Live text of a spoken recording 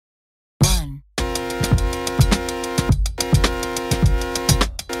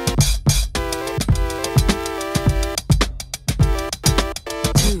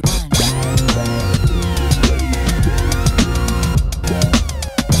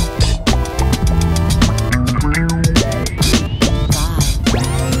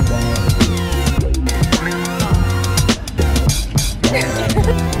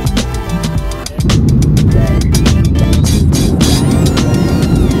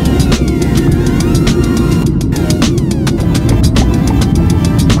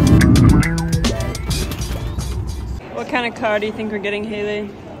of car do you think we're getting, Hailey?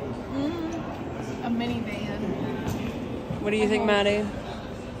 A minivan. What do you think, Maddie?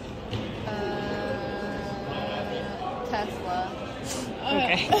 Tesla.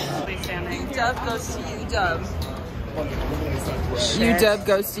 Okay. Dub goes to UW. UW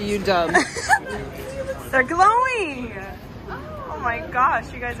goes to UW. They're glowing! Oh my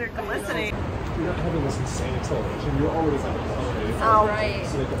gosh, you guys are glistening. You're not having this insane acceleration. You're always at a Oh, right.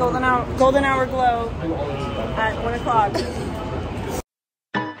 Golden hour glow at 1 o'clock.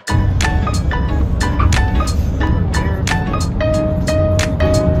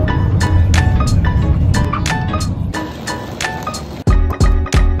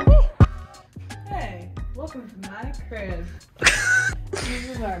 Hey, welcome to my crib. This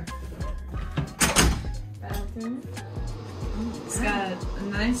is our bathroom. It's got a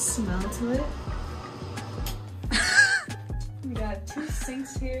nice smell to it. We got 2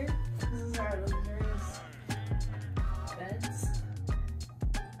 sinks here. This is our luxurious beds.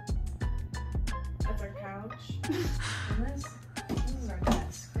 That's our couch. And this is our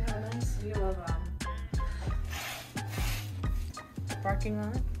desk. We have a nice view of parking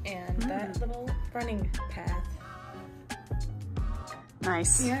lot and that little running path.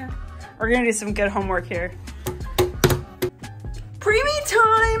 Nice. Yeah. We're gonna do some good homework here. Preemie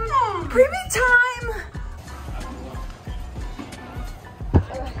time! Preemie time!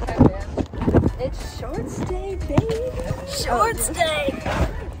 It's shorts day, babe. Shorts day.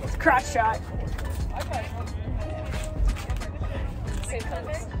 Crotch shot.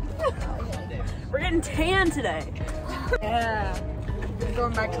 We're getting tan today. Yeah. We're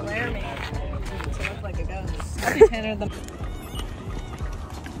going back to Laramie to look like a ghost. I'll be tanner than.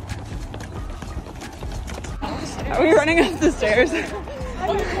 Are we running up the stairs?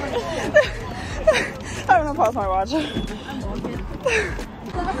 I'm gonna pause my watch.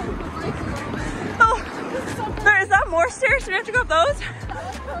 Oh, there, is that more stairs? Do we have to go up those?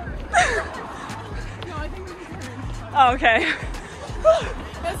 No, I think we're just gonna. Oh, okay.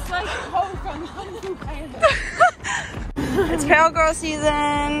 That's like Hope from Honey Panda. It's pale girl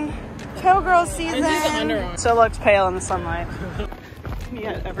season. Pale girl season. Still looks pale in the sunlight.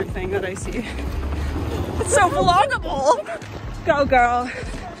 Yeah, everything that I see. It's so vloggable. Go girl.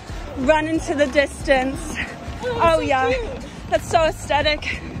 Run into the distance. Oh yeah. That's so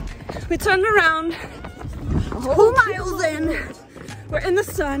aesthetic. We turned around. 2 miles in. We're in the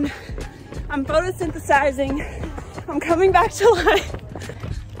sun. I'm photosynthesizing. I'm coming back to life.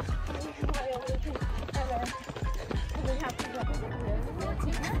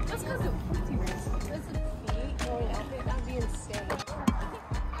 Let's go do a 50 race. That's a feet going up it. That'd be insane.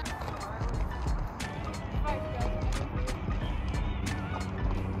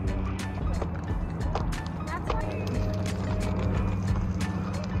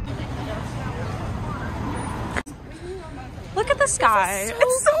 Look at the sky.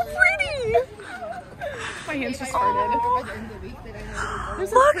 It's so pretty. My hands just started.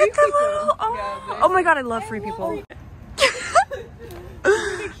 Look at the little. Oh my god, I love free people.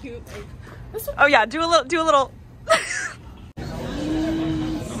 Oh yeah, do a little. Oh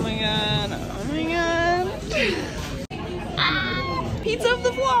my god. Oh my god. Pizza of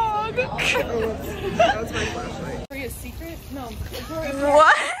the vlog. That was my flashlight. Victoria's Secret? No. Victoria's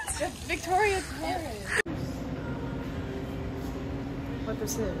What? Victoria's Secret. What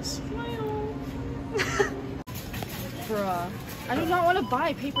this is? Bruh. I do not want to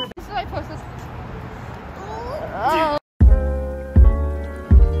buy paper. This is why I post this.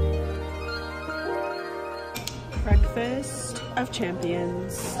 Breakfast of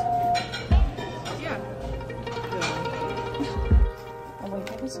champions. Yeah. Oh wait,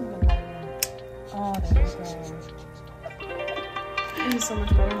 that is something better. Oh, there we go. It is so much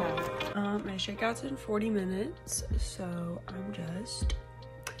better now. My shakeout's in 40 minutes, so I'm just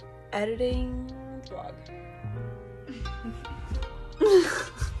editing vlog.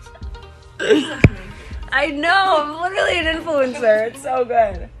 I know, I'm literally an influencer. It's so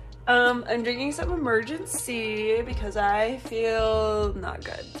good. I'm drinking some emergency because I feel not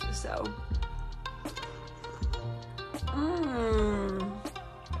good, so.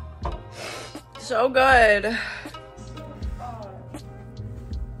 So good.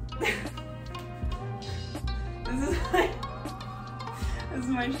 This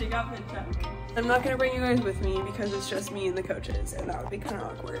is my shakeout fit check. I'm not gonna bring you guys with me because it's just me and the coaches, and that would be kind of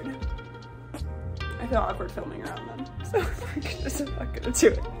awkward. I feel awkward filming around them, so I'm just not gonna do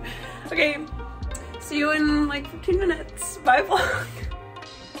it. Okay, see you in like 15 minutes. Bye vlog.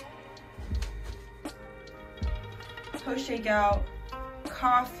 Post shakeout,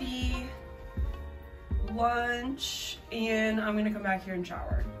 coffee, lunch, and I'm gonna come back here and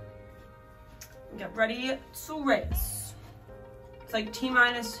shower. Get ready to race. It's like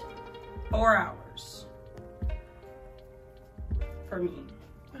T-minus 4 hours for me.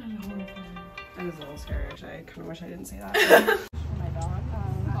 That is a little scary, actually. I kind of wish I didn't say that. My dog.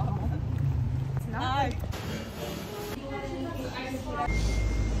 It's not.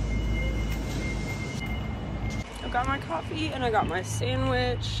 I got my coffee and I got my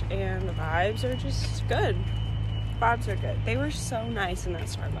sandwich, and the vibes are just good. Vibes are good. They were so nice in that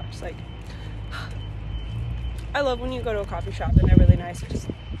Starbucks. Like, I love when you go to a coffee shop and they're really nice.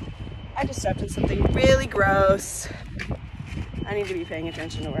 I just stepped in something really gross. I need to be paying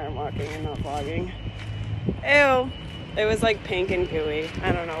attention to where I'm walking and not vlogging. Ew. It was like pink and gooey.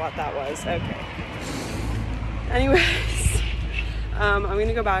 I don't know what that was. Okay. Anyways, I'm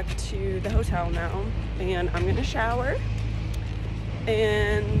gonna go back to the hotel now and I'm gonna shower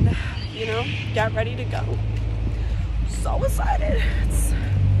and, you know, get ready to go. So excited.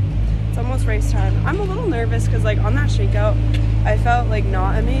 It's almost race time. I'm a little nervous because like on that shakeout, I felt like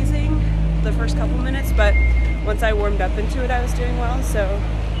not amazing the first couple minutes, but once I warmed up into it, I was doing well. So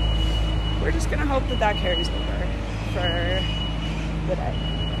we're just gonna hope that that carries over for the day,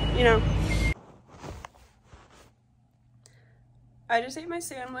 you know. I just ate my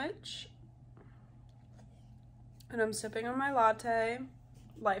sandwich and I'm sipping on my latte.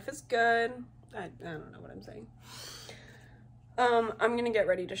 Life is good. I don't know what I'm saying. I'm gonna get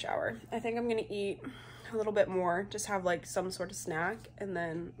ready to shower. I think I'm gonna eat a little bit more, just have like some sort of snack, and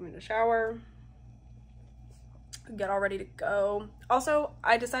then I'm gonna shower, get all ready to go. Also,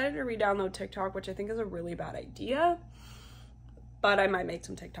 I decided to re-download TikTok, which I think is a really bad idea, but I might make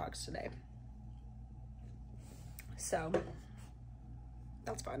some TikToks today. So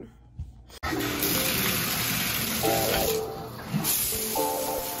that's fun.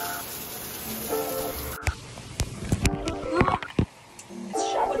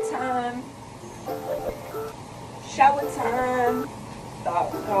 Shower time.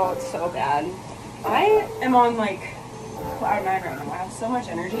 Oh, it's so bad. I am on like cloud 9 right now. I have so much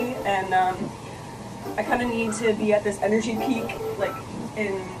energy, and I kind of need to be at this energy peak like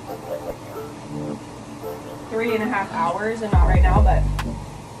in 3.5 hours, and not right now, but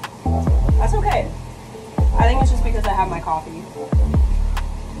that's okay. I think it's just because I have my coffee.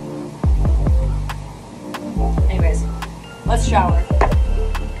 Anyways, let's shower.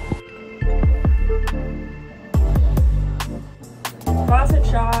 Faucet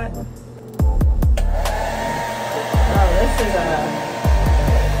shot. Oh, this is a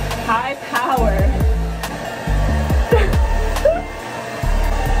high power.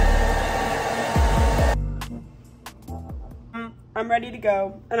 I'm ready to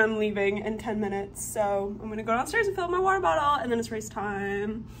go and I'm leaving in 10 minutes. So I'm gonna go downstairs and fill up my water bottle, and then it's race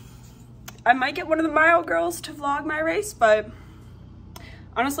time. I might get one of the mile girls to vlog my race, but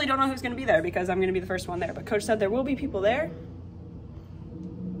honestly don't know who's gonna be there because I'm gonna be the first one there. But coach said there will be people there.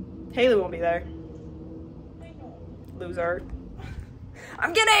 Hailey won't be there. Loser.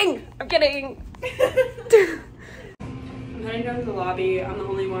 I'm kidding! I'm kidding! I'm heading down to the lobby. I'm the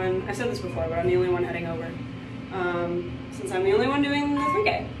only one, I've said this before, but I'm the only one heading over. Since I'm the only one doing the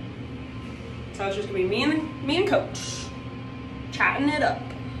 3K. So it's just gonna be me and coach. Chatting it up.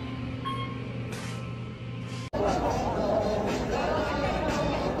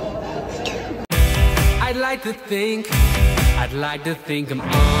 I'd like to think I'm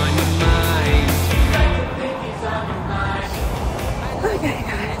on your mind. Okay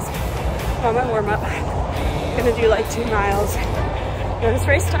guys, on my warm up. Gonna do like 2 miles. Then it's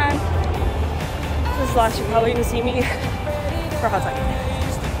race time. This is the last you're probably gonna see me for a hot second.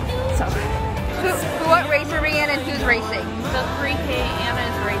 So. What race are we in and who's racing? The 3K, Anna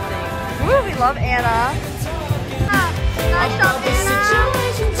is racing. Ooh, we love Anna. Nice job, Anna.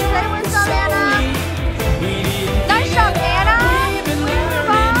 Say what's up, Anna. Nice job, Anna.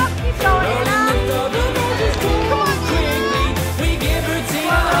 Bob, keep going, Anna. Come on, we give her to you.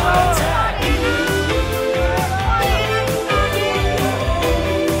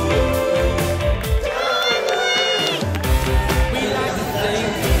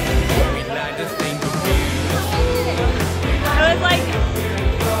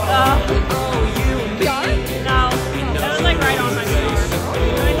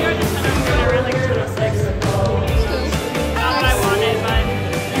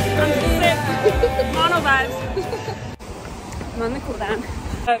 I'm on the cool down.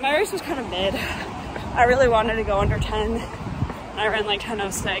 My race was kind of mid. I really wanted to go under 10. I ran like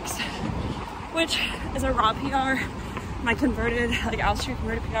 10:06, which is a raw PR. My converted, like altitude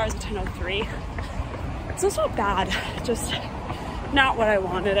converted PR is a 10:03. So it's not bad, just not what I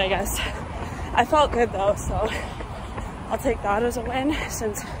wanted, I guess. I felt good though, so I'll take that as a win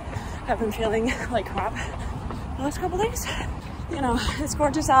since I've been feeling like crap the last couple days. you know, it's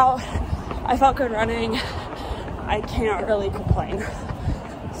gorgeous out. I felt good running. I can't really complain.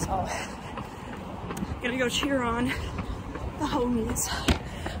 So, gonna go cheer on the homies. I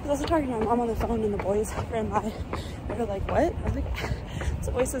was also talking to my mom on the phone and the boys ran by. They were like, what? I was like, it's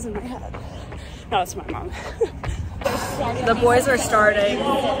voices in my head. No, it's my mom. The boys are starting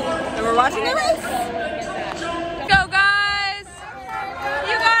and we're watching the race. Go guys!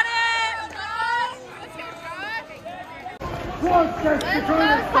 You got it! Let's go. Come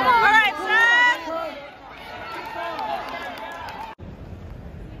on. All right, Seth!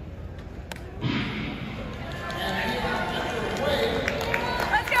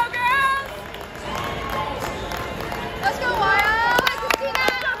 Let's go, girls! Let's go, Wyo. Christina.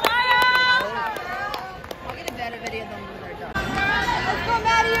 I'll get a better video than when we're done. Let's go,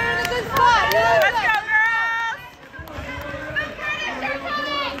 Maddie. You're in a good spot. Let's go, girls!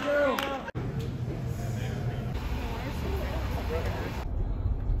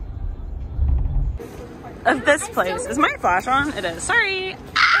 Of this place. Is my flash on? It is. Sorry.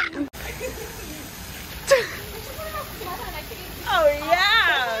 Oh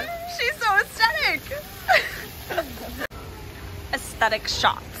yeah! She's so aesthetic. Aesthetic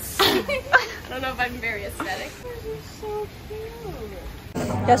shots. I don't know if I'm very aesthetic.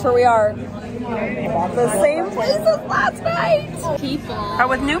 Guess where we are? The same place as last night. People. But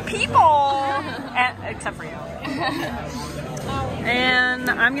with new people. And, except for you. And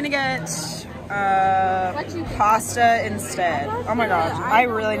I'm gonna get pasta instead. Oh my gosh, I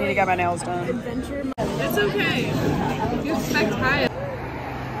really need to get my nails done. It's okay. You expect high.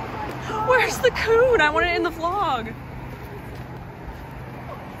 Where's the coon? I want it in the vlog.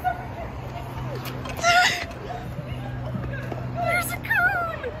 There's a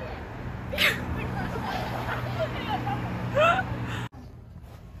coon.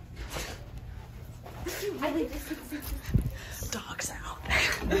 Dogs out.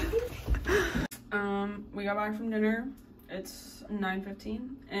 We got back from dinner. It's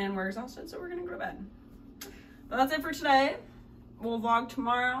 9:15 and we're exhausted, so we're gonna go to bed. But that's it for today. We'll vlog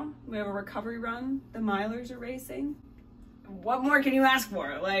tomorrow. We have a recovery run. The milers are racing. What more can you ask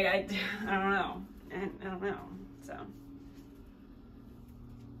for? Like, I don't know. I don't know. So,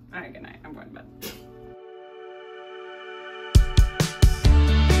 all right, good night. I'm going to bed.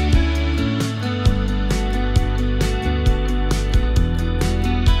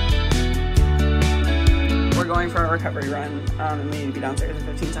 We're going for a recovery run, and we need to be downstairs in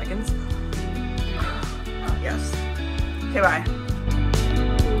 15 seconds. Yes. Okay, bye.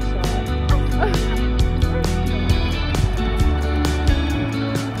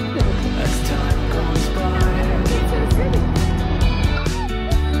 As time goes by,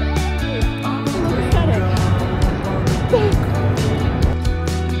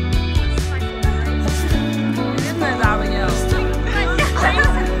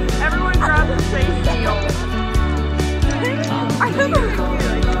 Everyone grab the face seal. I know that was cute.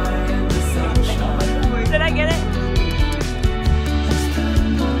 Did I get it?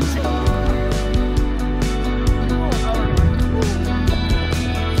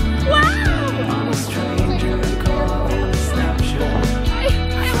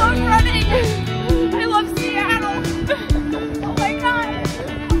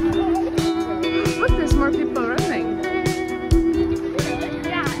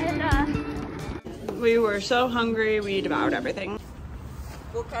 We were so hungry, we devoured everything.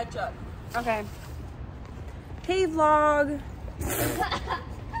 We'll catch up. Okay. Hey vlog. That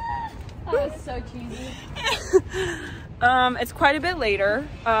was so cheesy. It's quite a bit later.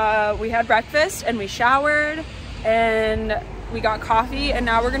 We had breakfast and we showered and we got coffee, and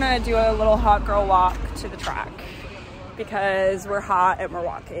now we're gonna do a little hot girl walk to the track because we're hot and we're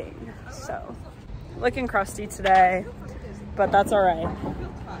walking. So, looking crusty today, but that's all right.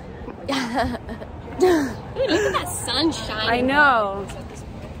 Dude, look at that sun shining. I know.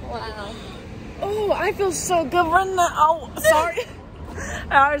 Wow. Oh, I feel so good running that. Oh, sorry.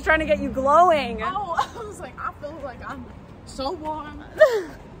 I was trying to get you glowing. Oh, I was like, I feel like I'm so warm.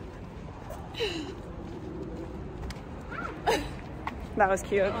 That was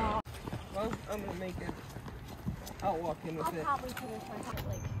cute. Well, I'm gonna make it. I'll walk in with it. Probably put it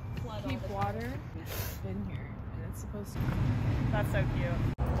like flood Keep water. It's been here, and it's supposed to. That's so cute.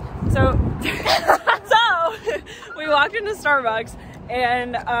 So, so we walked into Starbucks,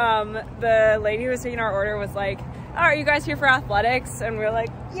 and the lady who was taking our order was like, "Oh, are you guys here for athletics?" And we were like,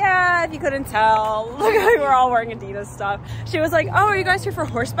 "Yeah, if you couldn't tell." Like, we were all wearing Adidas stuff. She was like, "Oh, are you guys here for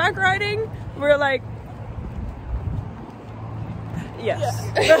horseback riding?" We were like,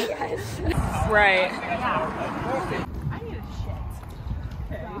 "Yes." Yes. Right. I need a shit.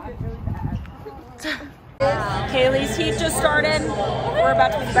 Okay. Really bad. Kaylee's heat just started. We're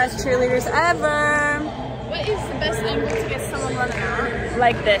about to be the best cheerleaders ever. What is the best angle to get someone running out?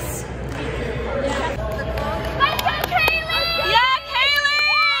 Like this.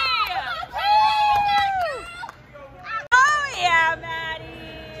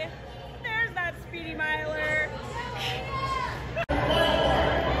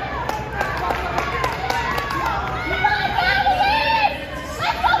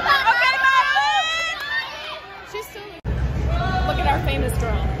 Famous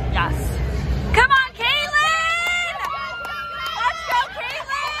girl. Yes. Come on, Katelyn! Let's go,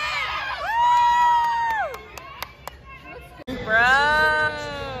 Katelyn! Bro.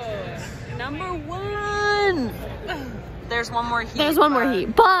 Number 1. There's one more heat. There's one more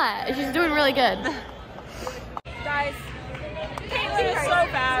heat, but she's doing really good. Guys, Katelyn is so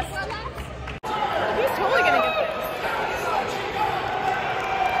fast. He's totally gonna get this.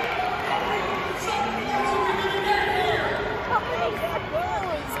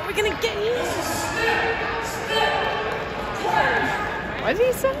 We're gonna get you. What did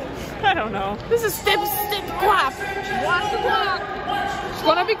he say? I don't know. This is step clap. Watch the clock. It's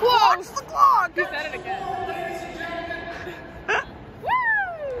gonna be close. Watch the clock! He said it again.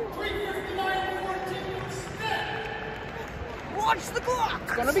 Watch the clock!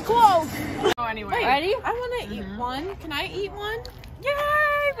 It's gonna be close. Oh, anyway. Wait, ready? I wanna eat one. Can I eat one?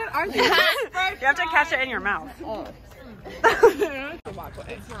 Yay! But aren't you? You have to catch it in your mouth. Oh.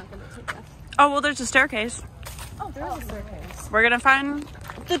 Oh, well, there's a staircase. Oh, there is a staircase. We're gonna find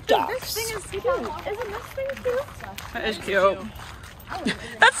the ducks. This thing is cute. Isn't this thing cute? That is cute.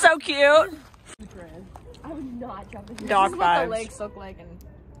 That's so cute. I would not jump in. Dog This is what the vibes. lakes look like in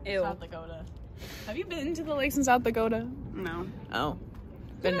Ew. South Dakota. Have you been to the lakes in South Dakota? No. Oh.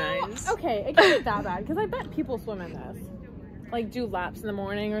 Been nice. Okay, it can't be that bad because I bet people swim in this. Like do laps in the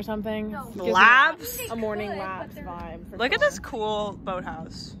morning or something. Gives me Laps? a morning laps vibe. For Look at sure. this cool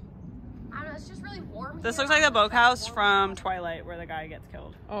boathouse. I don't know, it's just really warm. This looks like the boathouse from Twilight where the guy gets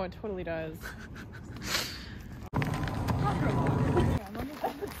killed. Oh, it totally does.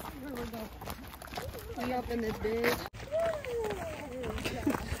 We up in this bitch.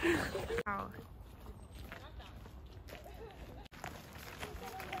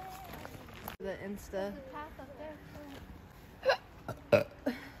 The Insta.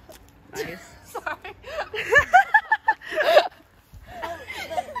 Nice. Sorry.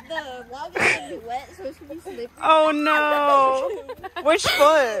 the log is gonna be wet, so it should be slippery. Oh no! Which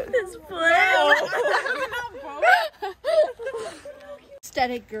foot? This foot.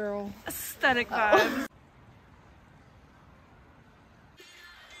 Aesthetic girl. Aesthetic vibes.